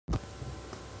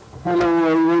Hello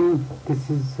everyone, this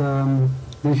is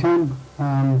Zishan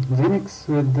Zenix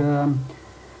with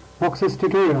Boxes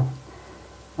tutorial.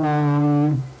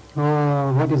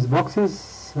 What is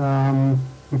Boxes?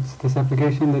 It's this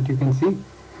application that you can see.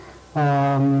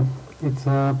 It's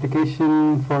an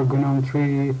application for GNOME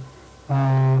 3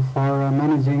 for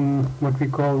managing what we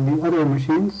call the other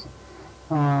machines.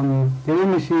 The other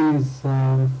machine is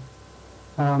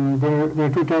there are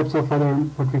two types of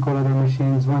what we call other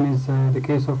machines. One is the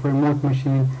case of remote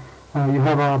machine. You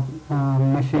have a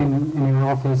machine in your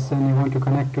office and you want to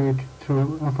connect to it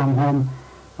from home,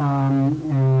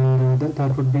 and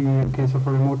that would be a case of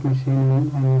a remote machine,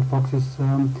 and Boxes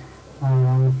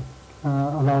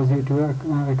allows you to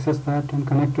access that and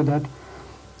connect to that.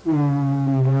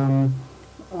 And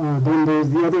then there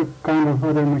is the other kind of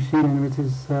other machine, which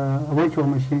is a virtual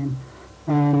machine,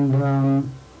 and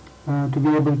to be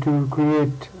able to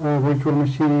create a virtual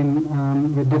machine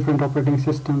with different operating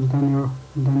systems than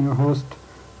your host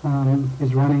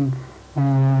is running.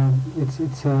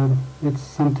 It's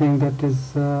something that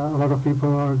is a lot of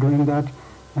people are doing that,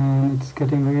 and it's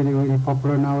getting really, really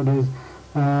popular nowadays,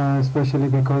 especially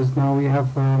because now we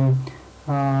have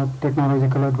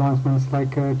technological advancements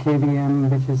like KVM,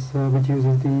 which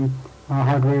uses the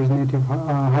hardware's native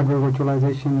hardware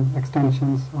virtualization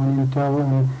extensions on Intel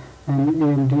and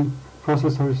AMD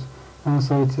processors,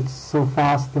 so it's so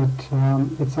fast that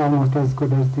it's almost as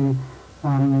good as the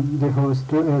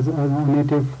host, as a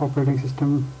native operating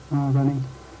system running.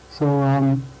 So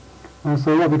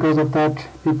yeah, because of that,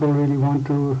 people really want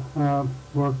to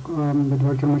work with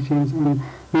virtual machines, and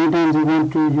many times you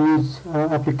want to use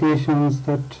applications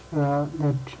that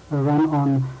run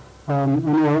on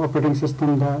any operating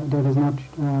system that is not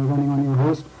running on your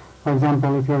host. For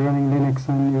example, if you're running Linux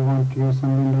and you want to use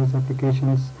some Windows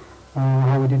applications,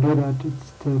 how would you do that?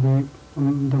 It's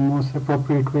the most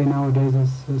appropriate way nowadays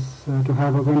is to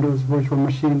have a Windows virtual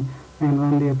machine and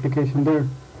run the application there.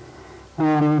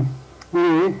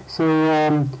 Anyway, so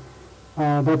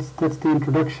that's the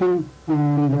introduction,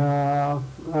 and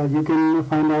you can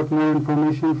find out more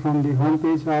information from the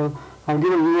homepage. I'll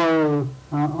give a URL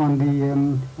on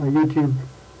the YouTube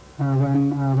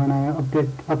when I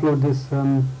upload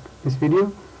this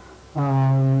video,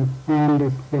 and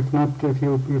if not, if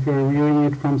you're viewing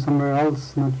it from somewhere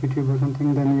else, not YouTube or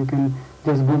something, then you can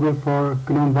just Google for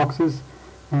GNOME Boxes,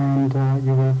 and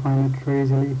you will find it very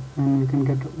easily, and you can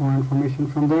get more information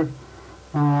from there.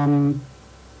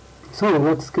 So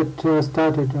let's get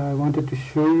started. I wanted to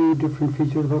show you different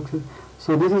features of Boxes.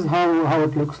 So this is how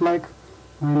it looks like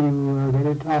when you get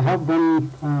it. I have one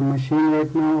machine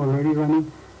right now already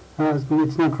running.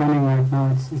 It's not running right now,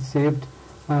 it's saved.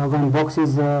 When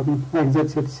Boxes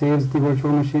exits, it saves the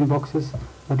virtual machine boxes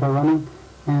that are running,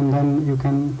 and then you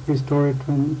can restore it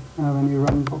when you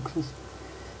run Boxes.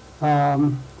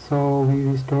 So we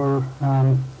restore,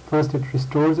 first it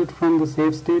restores it from the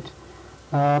save state.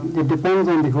 It depends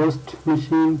on the host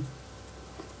machine.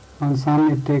 On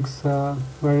some it takes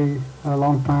very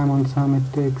long time, on some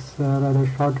it takes a rather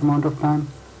short amount of time.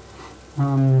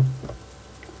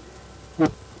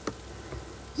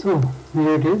 So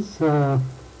here it is.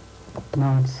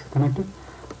 Now it's connected.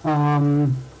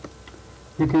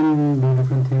 You can do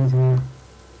different things here.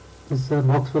 This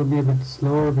box will be a bit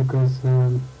slower because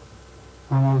I'm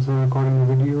also recording a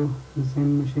video on the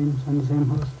same machines and the same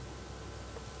host.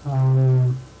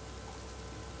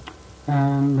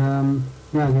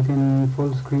 Yeah, you can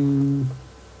full screen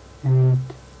and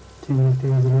change the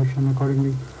resolution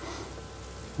accordingly,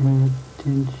 and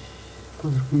change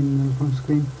full screen and full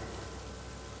screen.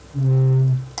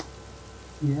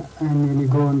 Yeah, and when you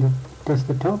go on the touch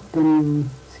the top, then you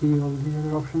see all the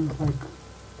other options, like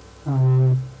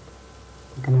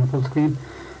you can have full screen,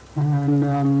 and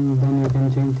then you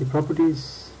can change the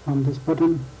properties from this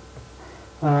button.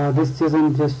 This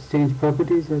doesn't just change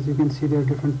properties. As you can see, there are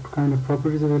different kind of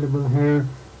properties available here,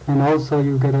 and also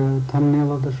you get a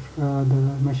thumbnail of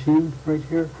the machine right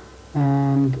here,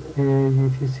 and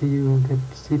if you see, you get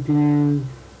CPU,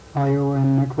 I/O,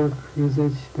 and network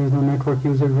usage. There's no network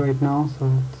usage right now, so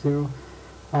it's 0.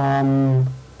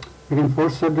 You can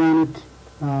force shut down it.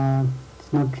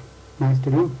 It's not nice to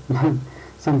do, but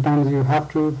sometimes you have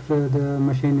to if the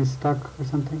machine is stuck or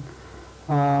something.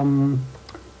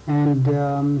 And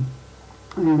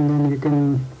then you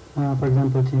can, for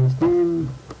example, change name.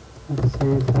 Let's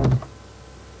say that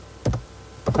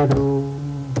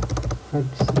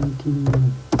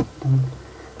Fed17.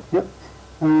 Yep.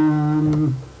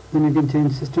 Then you can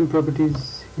change system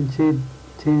properties. You can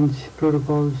change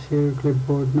protocol, share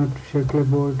clipboard, not share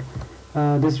clipboard.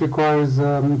 This requires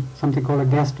something called a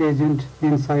guest agent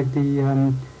inside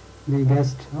the the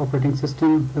guest operating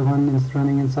system, the one is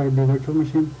running inside the virtual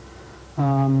machine.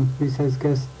 Resize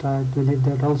guest, I believe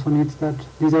that also needs that.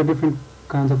 These are different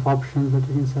kinds of options that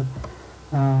you can set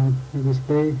the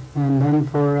display. And then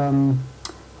for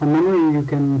memory, you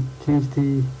can change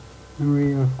the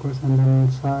memory, of course, and then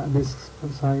disk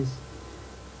size,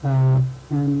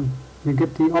 and you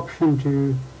get the option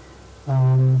to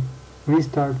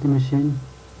restart the machine,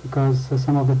 because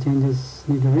some of the changes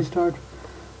need a restart.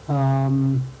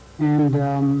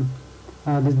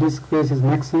 This disk space is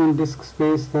maximum disk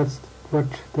space. That's what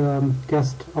the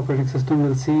guest operating system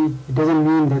will see. It doesn't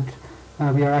mean that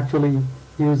we are actually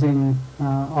using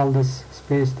all this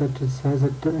space that it says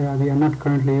that we are not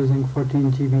currently using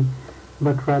 14 GB,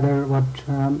 but rather what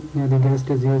the guest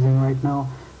is using right now.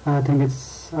 I think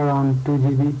it's around 2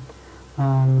 GB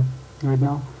right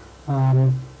now,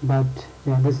 but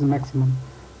yeah, this is maximum.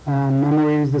 And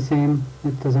memory is the same.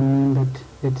 It doesn't mean that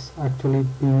it's actually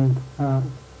being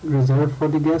reserved for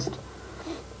the guest.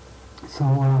 So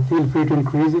feel free to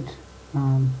increase it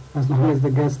as long as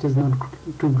the guest is not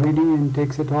too greedy and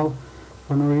takes it all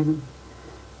for no reason.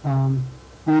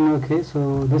 And okay,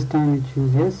 so this time we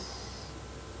choose yes,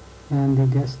 and the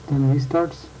guest then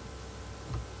restarts.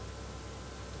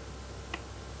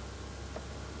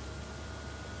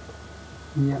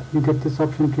 Yeah, you get this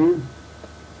option too,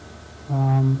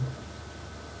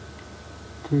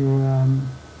 to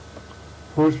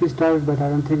force restart, but I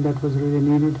don't think that was really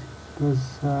needed. It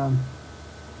was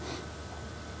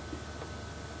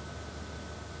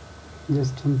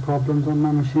just some problems on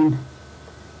my machine.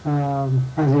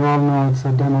 As you all know, it's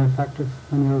a demo effective.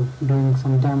 When you're doing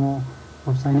some demo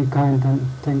of any kind, then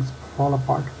things fall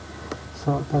apart.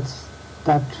 So that's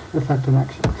that effect in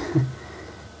action.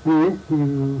 Anyway,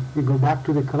 you go back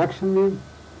to the collection view,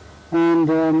 and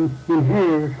in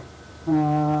here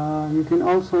you can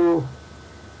also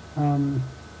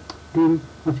do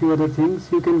a few other things.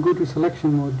 You can go to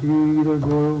selection mode. You either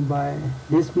go by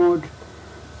this mode,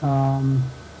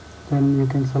 then you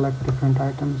can select different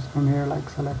items from here, like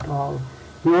select all.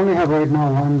 You only have right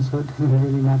now one, so it doesn't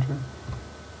really matter.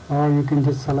 Or you can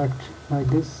just select like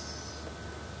this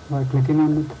by clicking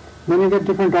on it. Then you get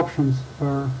different options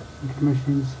for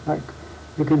machines. Like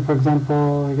you can, for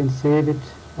example, you can save it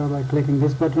by clicking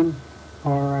this button,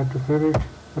 or add to favorite.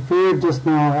 The favorite just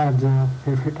now adds a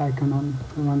favorite icon on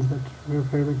the ones that are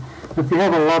favorite. If you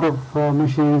have a lot of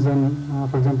machines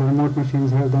and, for example, remote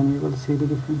machines here, then you will see the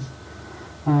difference.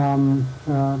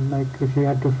 Like if you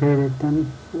add to favorite,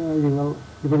 then you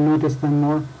will notice them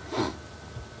more.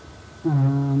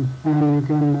 And you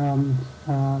can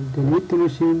delete the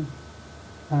machine,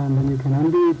 and then you can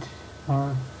undo it,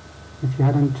 or if you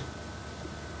hadn't.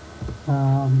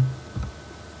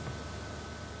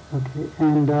 Okay,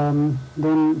 and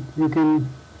then you can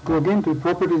go again to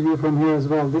properties view from here as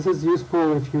well. This is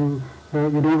useful if you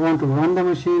don't want to run the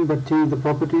machine but change the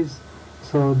properties.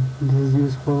 So this is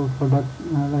useful for that,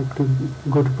 like to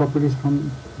go to properties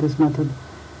from this method,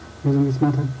 using this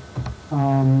method.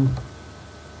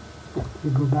 We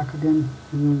go back again,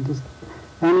 and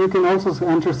you can also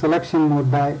enter selection mode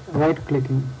by right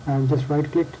clicking. I just right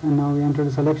clicked, and now we enter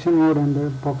the selection mode, and the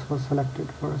box was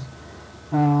selected for us.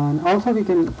 And also we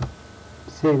can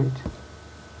save it.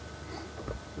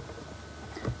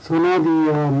 So now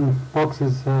the box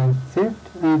is saved,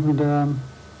 and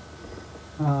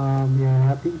we are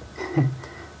happy.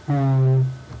 And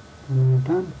we're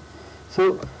done.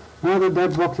 So now that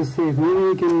that box is saved, maybe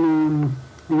we can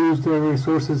use the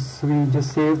resources we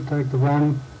just saved, like the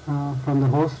RAM from the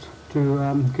host, to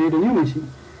create a new machine.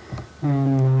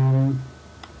 And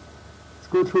let's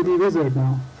go through the wizard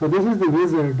now. So this is the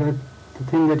wizard, the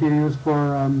thing that you use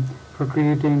for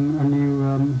creating a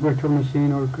new virtual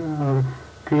machine, or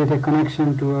create a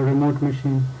connection to a remote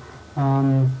machine.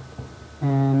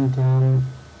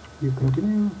 You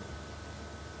continue,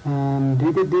 and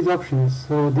you get these options.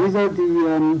 So these are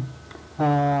the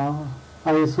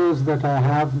ISOs that I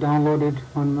have downloaded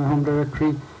on my home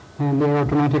directory, and they are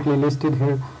automatically listed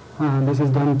here. This is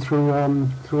done through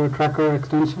a tracker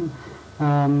extension,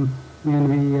 and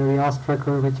we ask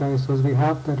tracker which ISOs we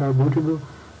have that are bootable,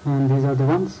 and these are the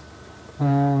ones.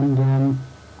 And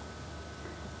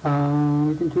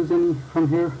we can choose any from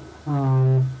here,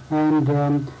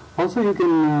 also you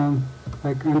can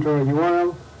like enter a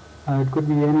URL. It could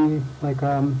be any, like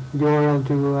URL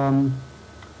to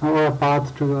or a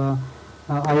path to a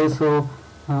ISO,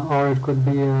 or it could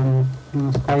be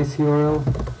SPICE URL.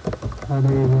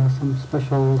 There is some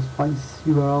special SPICE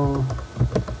URL.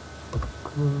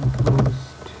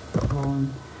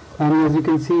 And as you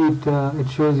can see, it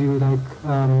shows you like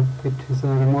it is a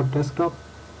remote desktop,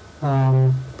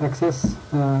 access.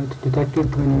 It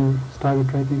detected when you started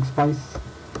typing spice.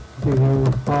 If you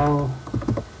go file,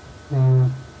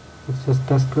 it's just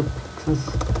desktop access.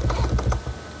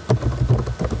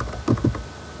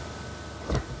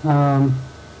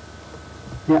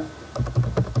 Yeah,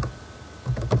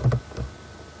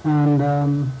 and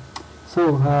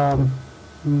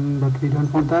but we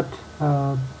don't want that.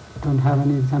 Don't have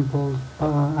any examples,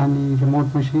 any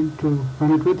remote machine to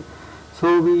run it with,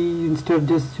 so we instead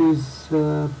just choose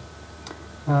Windows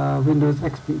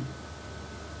XP.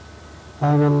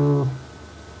 I will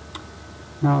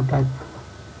now type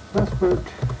password.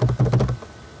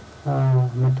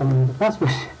 I'm not telling you the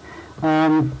password.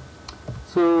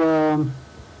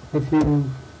 If you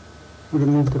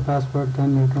remove the password,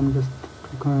 then you can just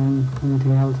click on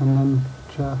anything else and then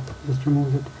just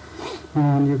remove it,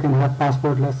 and you can have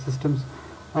passwordless systems.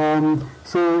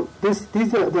 So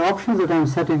these are the options that I'm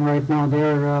setting right now. They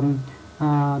are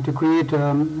to create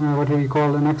what we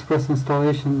call an express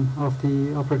installation of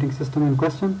the operating system in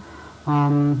question,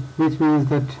 which means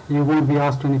that you won't be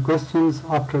asked any questions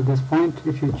after this point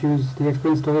if you choose the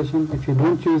express installation. If you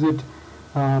don't choose it,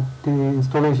 the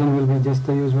installation will be just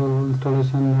the usual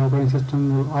installation. The operating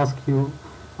system will ask you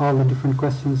all the different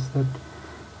questions that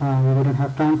we wouldn't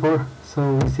have time for.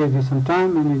 So we save you some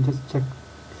time, and you just check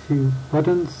a few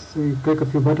buttons. So you click a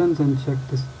few buttons and check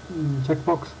this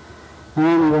checkbox,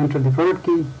 and you enter the product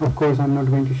key. Of course, I'm not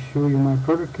going to show you my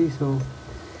product key, so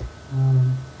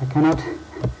I cannot.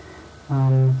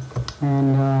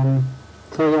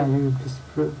 So yeah, you just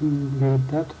give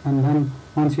that, and then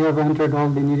once you have entered all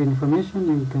the needed information,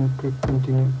 you can click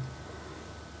continue.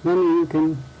 Then you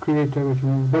can create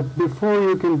everything. But before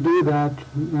you can do that,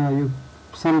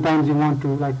 sometimes you want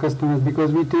to customize,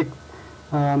 because we take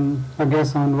a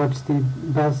guess on what's the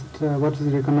best, what is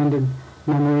the recommended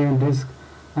memory and disk,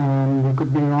 and we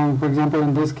could be wrong. For example,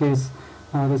 in this case,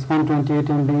 this 128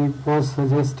 MB was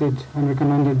suggested and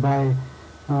recommended by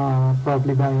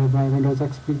probably by Windows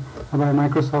XP, by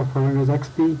Microsoft for Windows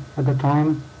XP at the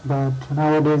time, but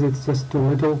nowadays it's just too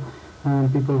little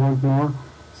and people want more.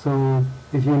 So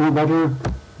if you know better,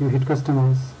 you hit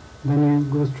customize, then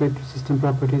you go straight to system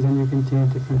properties and you can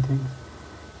change different things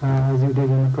as you did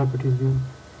in the properties view,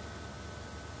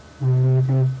 and you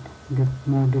can get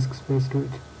more disk space to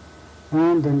it.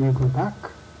 And then you go back,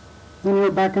 then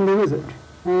you're back in the wizard,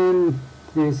 and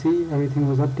you see everything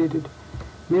was updated.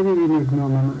 Maybe we need more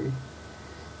memory.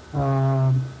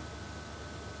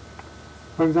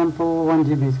 For example, 1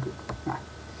 GB is good.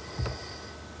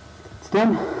 It's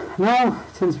done. Now,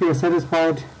 since we are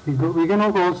satisfied, we can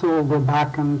also go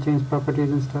back and change properties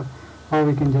and stuff, or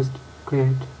we can just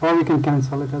create, or we can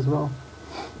cancel it as well.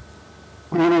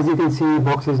 And as you can see,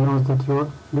 Boxes knows that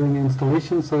you're doing an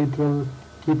installation, so it will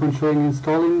keep on showing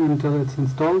installing until it's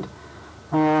installed.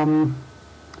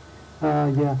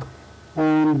 Yeah,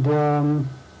 and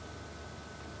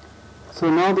so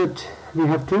now that we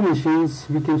have two machines,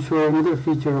 we can show another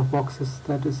feature of Boxes,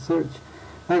 that is search.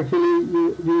 Actually,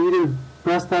 you either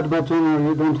press that button or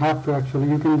you don't have to. Actually,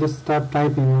 you can just start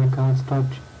typing,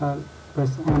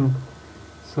 press M.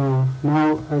 So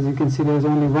now, as you can see, there's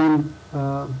only one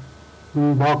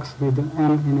box with an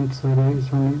M in it, so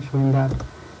it's only showing that.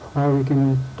 Or we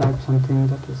can type something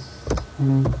that is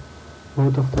in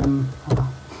both of them.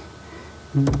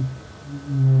 D.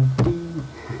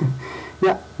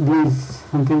 Yeah, these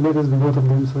something that is both of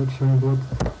them, so it's showing both,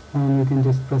 and you can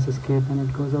just press escape and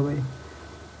it goes away.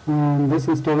 And this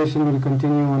installation will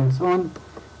continue on its own.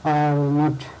 I will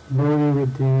not bore you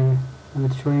with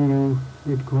showing you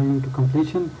it going to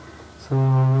completion, so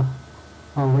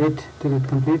I'll wait till it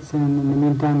completes, and in the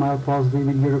meantime I'll pause the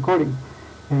video recording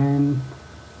and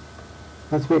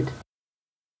let's wait.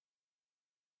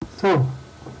 So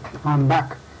I'm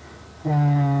back,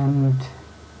 and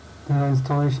the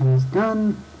installation is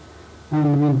done, and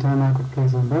in the meantime I could play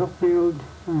some Battlefield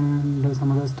and do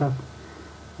some other stuff.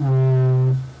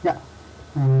 Yeah,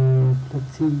 and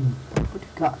let's see what we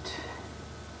got.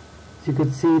 As you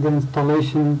could see, the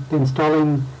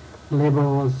installing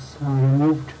label was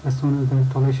removed as soon as the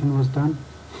installation was done.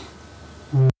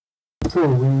 So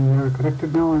we are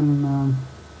connected now, and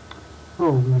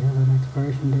oh, we have an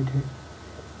expiration date here.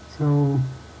 So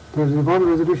the default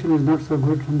resolution is not so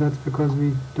good, and that's because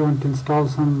we don't install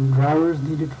some drivers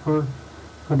needed for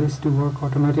this to work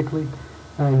automatically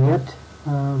yet.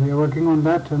 We are working on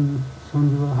that, and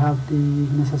soon we will have the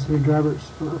necessary drivers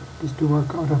for this to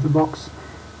work out of the box,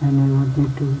 and we won't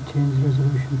need to change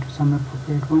resolution to some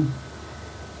appropriate one.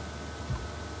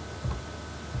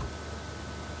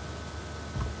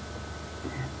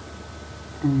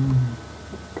 And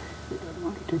okay, we don't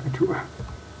want to take a tour.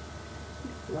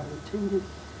 Changes.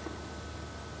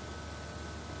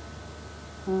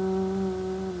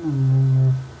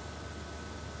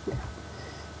 Yeah,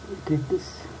 we take this.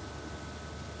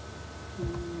 I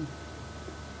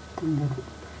think that would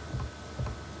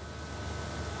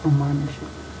on my machine.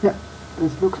 Yeah,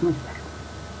 this looks much better.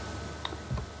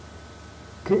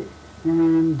 Okay,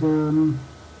 and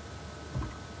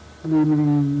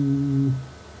then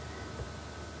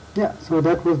yeah, so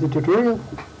that was the tutorial.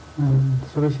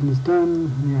 Installation is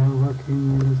done. We are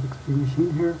working with this XP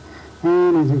machine here,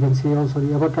 and as you can see, also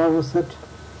the avatar was set.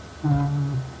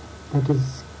 That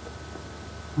is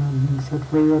being set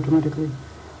for you automatically.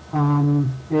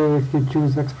 If you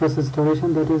choose Express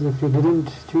installation, that is, if you didn't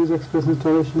choose Express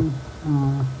installation,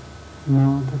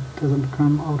 no, that doesn't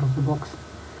come out of the box.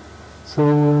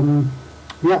 So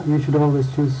yeah, you should always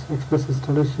choose Express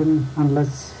installation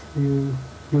unless you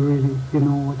really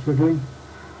know what you're doing.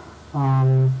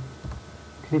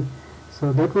 Okay,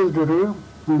 so that was the tutorial,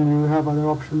 and you have other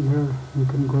options here. You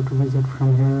can go to visit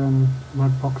from here and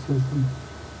what boxes and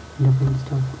different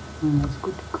stuff. And let's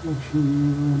go to collection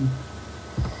view and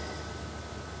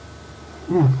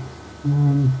yeah,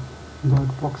 got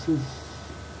boxes.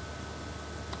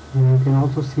 And you can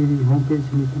also see the home page,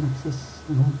 and you can access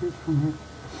the home page from here.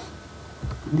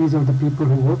 These are the people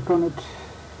who worked on it,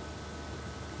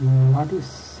 the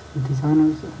artists, the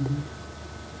designers, and the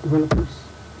developers,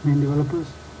 main developers,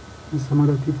 and some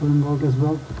other people involved as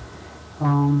well.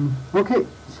 Okay,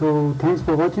 so thanks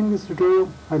for watching this tutorial.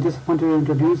 I just wanted to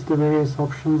introduce the various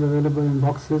options available in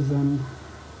boxes and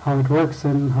how it works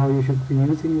and how you should be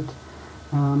using it.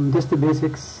 Just the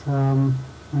basics, and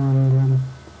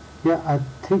yeah, I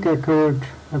think I covered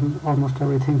almost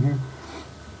everything here.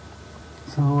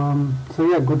 So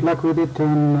yeah, good luck with it,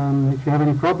 and if you have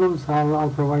any problems, I'll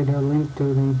provide a link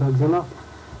to the Bugzilla.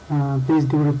 Please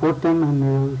do report them, and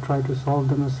we'll try to solve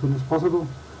them as soon as possible.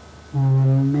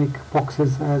 Make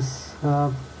boxes as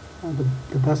the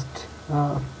best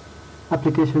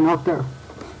application out there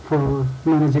for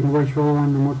managing virtual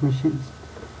and remote machines.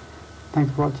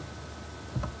 Thanks for watching.